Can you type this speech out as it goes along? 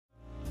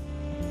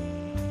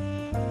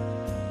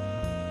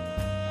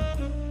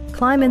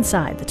climb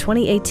inside the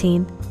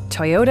 2018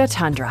 Toyota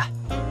Tundra.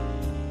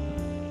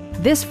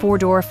 This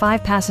four-door,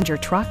 five-passenger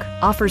truck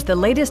offers the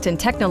latest in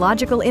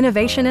technological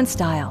innovation and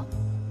style.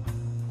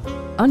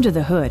 Under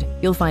the hood,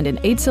 you'll find an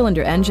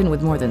 8-cylinder engine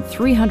with more than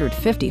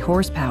 350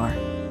 horsepower,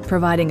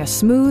 providing a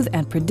smooth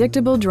and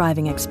predictable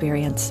driving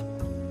experience.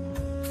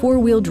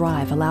 Four-wheel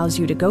drive allows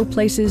you to go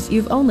places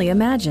you've only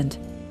imagined.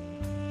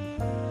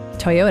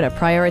 Toyota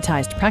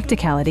prioritized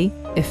practicality,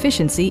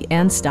 efficiency,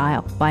 and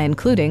style by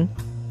including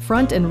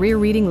front and rear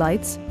reading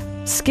lights,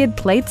 skid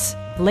plates,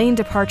 lane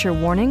departure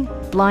warning,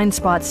 blind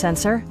spot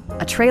sensor,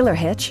 a trailer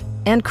hitch,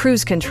 and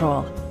cruise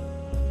control.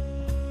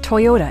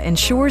 Toyota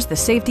ensures the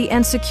safety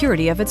and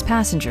security of its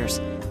passengers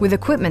with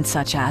equipment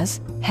such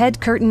as head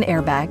curtain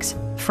airbags,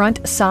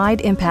 front side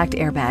impact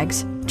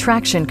airbags,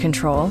 traction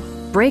control,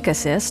 brake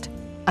assist,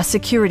 a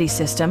security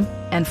system,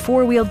 and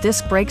four-wheel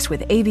disc brakes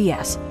with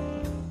ABS.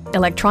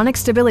 Electronic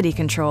stability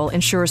control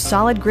ensures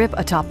solid grip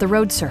atop the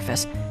road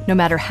surface, no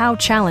matter how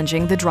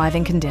challenging the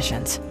driving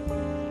conditions.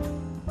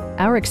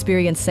 Our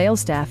experienced sales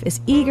staff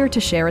is eager to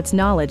share its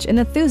knowledge and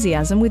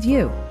enthusiasm with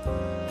you.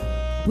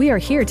 We are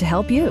here to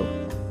help you.